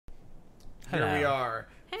Here we are.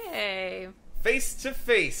 Hey. Face to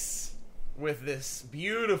face with this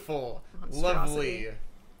beautiful, lovely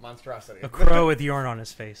monstrosity. A crow with yarn on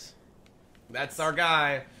his face. That's our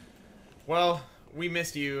guy. Well, we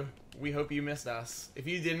missed you. We hope you missed us. If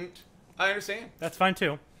you didn't, I understand. That's fine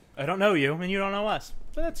too. I don't know you, and you don't know us.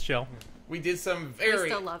 But that's chill. We did some We very...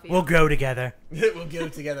 still love you. We'll go together. We'll go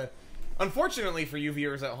together. Unfortunately for you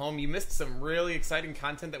viewers at home, you missed some really exciting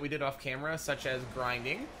content that we did off camera, such as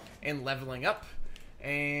grinding and leveling up.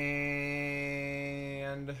 And...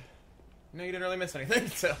 no, you didn't really miss anything,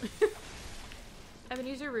 so...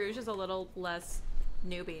 Ebenezer Rouge is a little less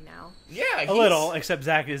newbie now. Yeah, A little, except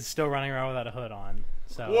Zach is still running around without a hood on.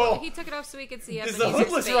 So. Whoa. He took it off so we could see It's Ebenezer's the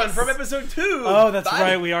hoodless face. run from episode 2! Oh, that's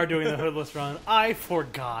right. We are doing the hoodless run. I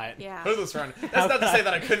forgot. Yeah. Hoodless run. That's not to say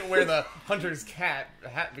that I couldn't wear the hunter's hat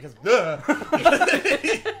because... duh.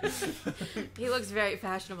 He looks very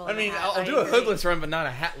fashionable. I in mean, a hat, I'll do a hoodless run, but not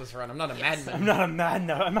a hatless run. I'm not a Yes. madman. I'm not a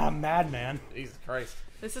madman. I'm not a madman. Jesus Christ.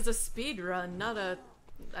 This is a speed run, not a...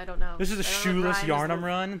 I don't know. This is a I don't know what shoeless rhymes Yarnum with-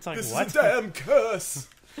 run. It's like, This what? is a damn curse!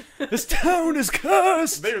 This town is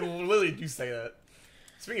cursed! They literally do say that.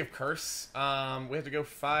 Speaking of curse, we have to go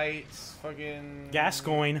fight fucking...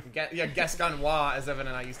 Gascoigne. Gascoigne, as Evan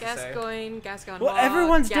and I used to say. Gascoigne. Well,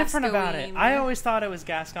 everyone's different about it. I always thought it was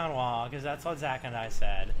Gascoigne, because that's what Zach and I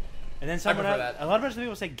said. And then someone prefer else, that. a lot of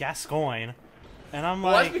people say Gascoigne. And I'm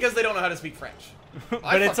Well, like... that's because they don't know how to speak French.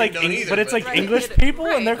 but it's like, don't either, but it's like Right, English it- people,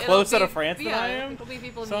 right, and they're it'll closer be- to France than I am. It'll be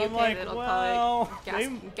people in So the I'm UK like, that'll well, call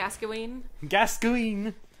it Gascoigne.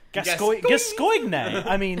 Gascoigne. Gascoigne. Gascoigne.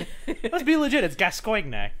 I mean, let's be legit. It's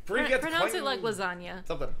Gascoigne. Pronounce it like lasagna.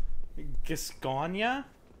 Something. Gascoigne?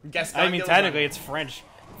 Gascoigne. I mean, technically, it's French.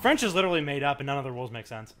 French is literally made up, and none of the rules make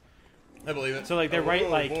sense. I believe it. So, like, they're right,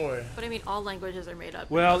 like... boy. But I mean, all languages are made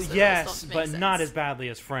up. Well, most of the rules yes, don't but make not sense. as badly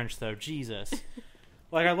as French, though. Jesus.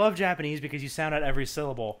 Like, I love Japanese because you sound out every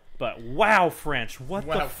syllable, but wow, French. What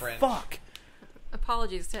Wow, the French. fuck?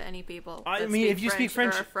 Apologies to any people. I that mean, speak if you speak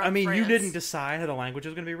French, or are from I mean, you France. didn't decide how the language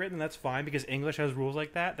was going to be written. That's fine because English has rules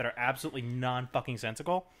like that are absolutely non-fucking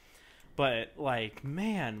sensical. But, like,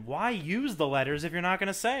 man, why use the letters if you're not going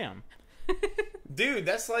to say them? Dude,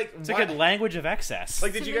 that's like... It's like a language of excess.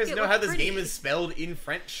 Like, did To you make guys it know look how this pretty. game is spelled in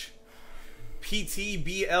French?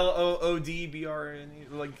 P-T-B-L-O-O-D-B-R-N-E.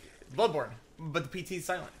 Like, Bloodborne. But the P-T is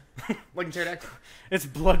silent. Like in pterodactyl. It's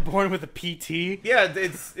Bloodborne with a PT. Yeah,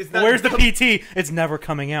 it's not... Where's the PT? It's never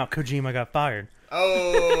coming out. Kojima got fired.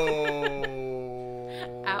 Oh.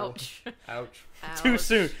 Ouch. Ouch. Too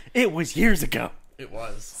soon. It was years ago. It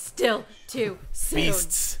was. Still too soon.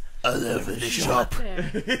 Beasts all over the shop. There.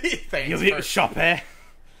 Thanks You'll be for- shop, eh?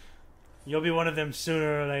 You'll be one of them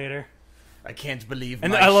sooner or later. I can't believe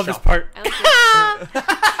And my I love this shop. part. I like it.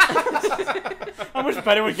 How much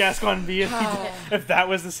better would Gascoigne be if that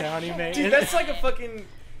was the sound he made? Dude, that's like a fucking...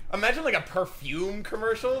 Imagine like a perfume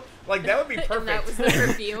commercial. Like, that would be perfect. And that was the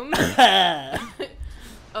perfume.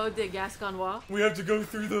 Eau de Gascoigne. We have to go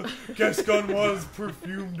through the Gascoigne's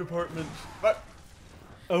perfume department. But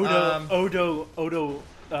Odo Jesus.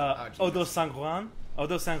 sanguin.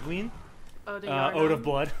 Odo sanguine. Eau de Ode of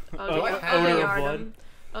blood. Eau I de have Odor it? of blood.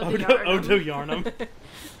 Yarnum. Odo yarnum.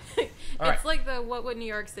 Alright. It's like the what would New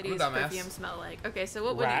York City's I'm a dumbass. perfume smell like? Okay, so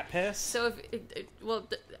what would Rat piss. so if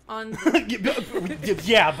on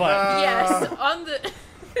Yeah, but yes on the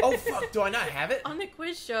Oh, fuck. Do I not have it? on the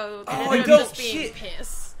quiz show Oh, it I ended up don't. just being Shit.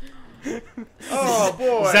 piss. Oh,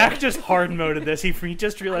 boy. Zach just hard moded this. He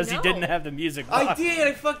just realized he know. didn't have the music. I box. did.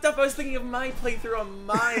 I fucked up. I was thinking of my playthrough on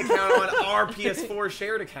my account on our PS4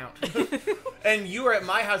 shared account. And you were at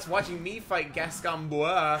my house watching me fight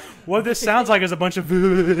Gascoigne. What this sounds like is a bunch of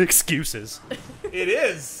excuses. It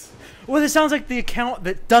is. Well, this sounds like the account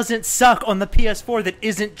that doesn't suck on the PS4 that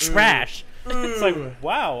isn't trash. It's like,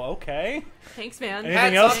 wow, okay. Thanks, man. Anything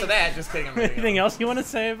Hats else? off to that. Just kidding. I'm kidding. Anything else you want to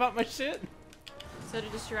say about my shit? So to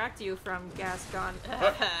distract you from Gascon,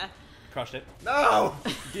 Crushed it. No.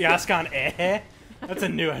 Gascon, eh? That's a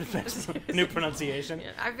new pronunciation.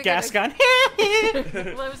 Yeah, I figured Gascon.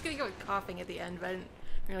 well, I was gonna go with coughing at the end, but I didn't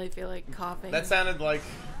really feel like coughing. That sounded like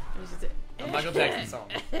It was just a Michael Jackson song.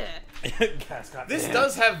 Gascon. This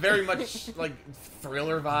does have very much, like,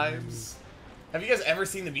 Thriller vibes. Have you guys ever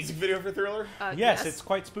seen the music video for Thriller? Yes, it's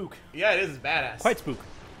quite spook. Yeah, it is. It's badass. Quite spook.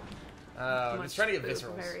 I'm just trying to get Much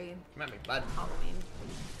viscerals. very Come at me, bud. Halloween.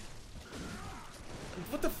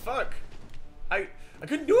 What the fuck? I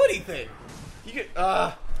couldn't do anything. You get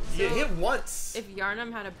you So, hit once. If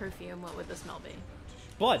Yarnum had a perfume, what would the smell be?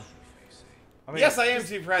 Blood. I mean, Yes, I am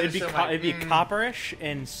too proud to It'd be, show it'd be copperish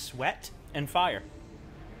and sweat and fire.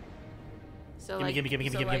 So Gimme, like, gimme, gimme,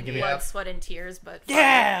 so gimme, like gimme, blood, gimme. sweat, and tears, but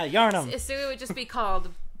Yeah, Yarnum. So it would just be called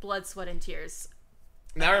Blood, Sweat, and Tears.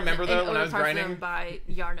 Now I remember though And when I Eau was de Parfum grinding. by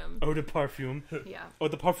Yarnum. Eau de parfum. Yeah. Eau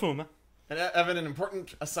de parfum. And Evan, an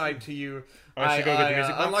important aside to you. Oh, I should go get the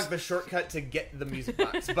music box? unlocked the shortcut to get the music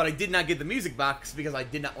box, but I did not get the music box because I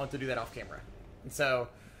did not want to do that off camera. And so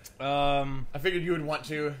I figured you would want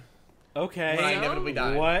to Okay. when I inevitably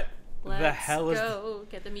die. What Let's the hell is... go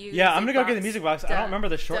get the music Yeah, I'm gonna go box. get the music box. I don't remember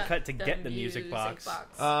the shortcut to get the music box.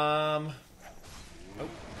 Um, Oh,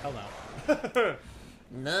 hell no.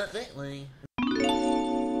 not that way.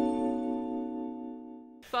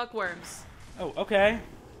 Fuck worms. Oh, okay.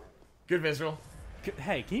 Good visual.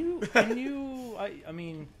 Hey, can you, I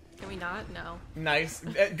mean... Can we not? No. Nice.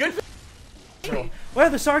 Good visual. Well,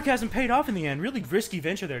 the sarcasm paid off in the end. Really risky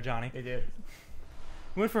venture there, Johnny. It did.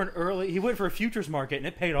 He went for a futures market, and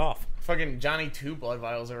it paid off. Fucking Johnny 2 blood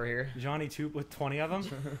vials over here. Johnny 2 with 20 of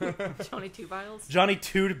them. Johnny Two Vials. Johnny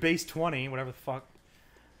 2 to base 20, whatever the fuck.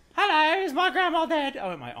 Hello, is my grandma dead?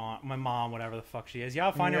 Oh, my aunt, my mom, whatever the fuck she is. Yeah,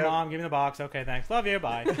 I'll find your Yep. mom. Give me the box. Okay, thanks. Love you.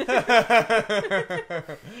 Bye.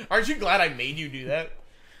 Aren't you glad I made you do that?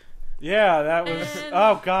 Yeah, that was... And-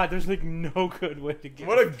 Oh, God, there's like no good way to get...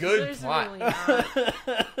 What a good There's plot. really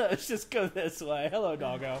not. Let's just go this way. Hello,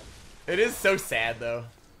 doggo. It is so sad though.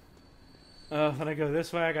 When I go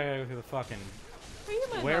this way, I gotta go through the fucking Are you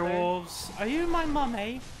my mother? werewolves. Are you my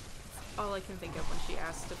mummy? All I can think of when she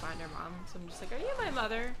asks to find her mom. So I'm just like, are you my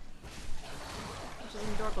mother? Which is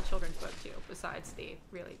an adorable children's book too, besides the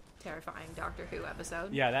really terrifying Doctor Who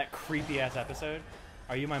episode. Yeah, that creepy ass episode.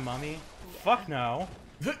 Are you my mummy? Fuck no.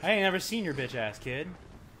 I ain't never seen your bitch ass kid.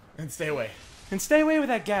 And stay away. And stay away with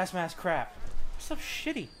that gas mask crap. So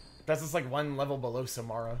shitty. That's just like one level below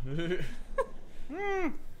Samara.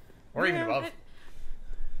 Mm. Or even Yeah. above.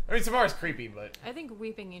 I mean, Samara's creepy, but... I think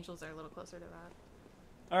Weeping Angels are a little closer to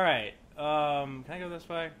that. Alright. Can I go this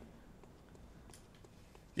way?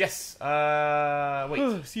 Yes.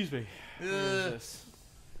 Wait. Excuse me. What is Uh, this?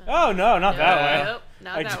 Oh, no, not that way. Nope,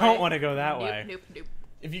 not I that don't way. want to go that Nope, way. Nope, nope.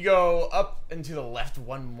 if you go up and to the left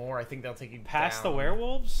one more, I think they'll take you Past the down.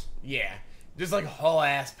 werewolves? Yeah. Just like haul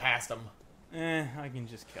ass past them. I can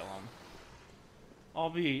just kill them. I'll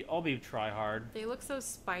be try hard. They look so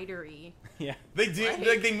spidery. Yeah. They do. Right.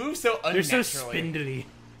 Like, they move so They're unnaturally. so spindly.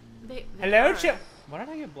 They Hello, are. children. Why did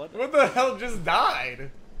I get blood? What the hell just died?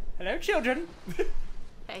 Hello, children.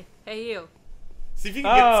 Hey, you. See if you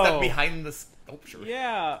can get Oh. stuck behind the sculpture.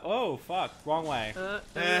 Yeah. Oh, fuck. Wrong way.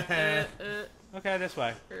 Okay, this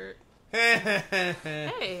way.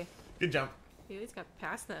 Hey, Good jump. he at least got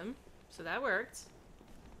past them, so that worked.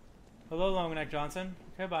 Hello, Long Neck Johnson.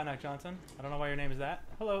 Okay, bye, Neck Johnson. I don't know why your name is that.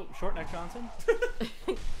 Hello, Short Neck Johnson.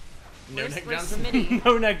 No Where's Neck Johnson. Smitty?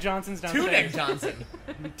 No Neck Johnson's downstairs. Two Neck Johnson.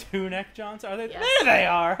 Two Neck Johnson. Are they? Yes. There they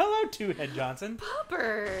are. Hello, Two Head Johnson.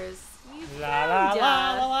 Poppers. You La la found la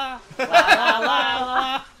ya. la la la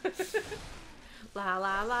la La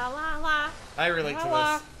la la la la. I relate to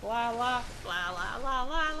la this. la la La la la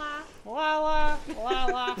la la. la la la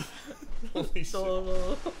la. Holy shit.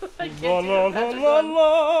 I La can't la do la a Patrick la one.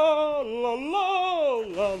 la la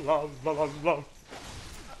la la la la.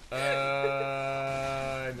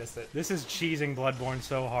 I missed it. This is cheesing Bloodborne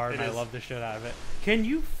so hard, It and I is. love the shit out of it. Can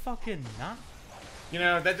you fucking not? You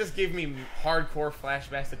know, that just gave me hardcore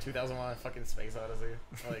flashbacks to 2001 fucking Space Odyssey.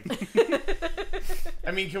 Like,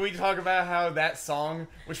 I mean, can we talk about how that song,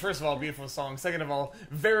 which first of all, beautiful song, second of all,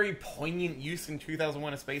 very poignant use in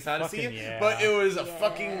 2001 A Space Odyssey, Fucking yeah. but it was a Yeah.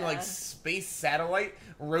 fucking, like, space satellite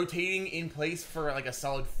rotating in place for, like, a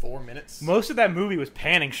solid 4 minutes. Most of that movie was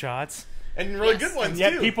panning shots, And really Yes. good ones, and yet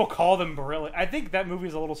too. people call them brilliant. I think that movie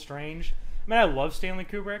is a little strange. I mean, I love Stanley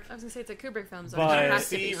Kubrick. I was gonna say it's a Kubrick film, so But- it has to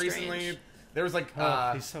See, be recently, strange. there was, like,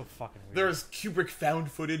 Oh, he's so fucking weird. there was Kubrick found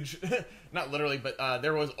footage, not literally, but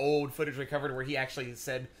there was old footage recovered where he actually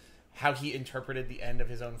said how he interpreted the end of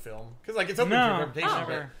his own film. Because, like, it's open to No, interpretation,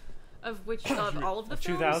 never. Of which of all of the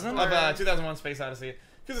films? 2000? but Or- of 2001 Space Odyssey.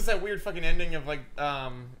 Because it's that weird fucking ending of, like,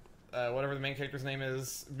 whatever the main character's name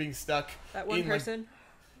is, being stuck that one in, like, person.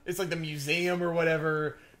 it's like the museum or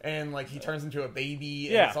whatever, and, like, he turns into a baby,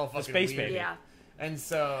 and Yeah, it's all the fucking space weird. baby. Yeah, And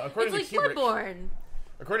so, it's according like to Kubrick... Bloodborne.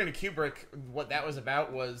 According to Kubrick, what that was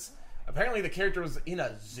about was apparently the character was in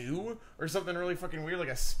a zoo or something really fucking weird, like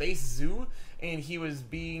a space zoo, and he was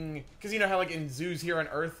being, because you know how like in zoos here on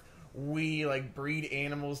Earth we like breed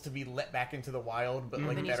animals to be let back into the wild, but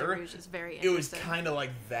like Benito better. Rouge is very It was interesting. kind of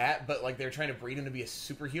like that, but like they're trying to breed him to be a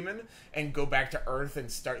superhuman and go back to Earth and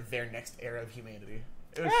start their next era of humanity.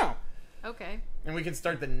 It was, Oh. Okay. And we can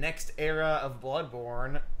start the next era of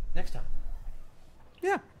Bloodborne next time.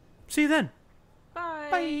 Yeah. See you then. Bye.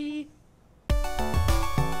 Bye.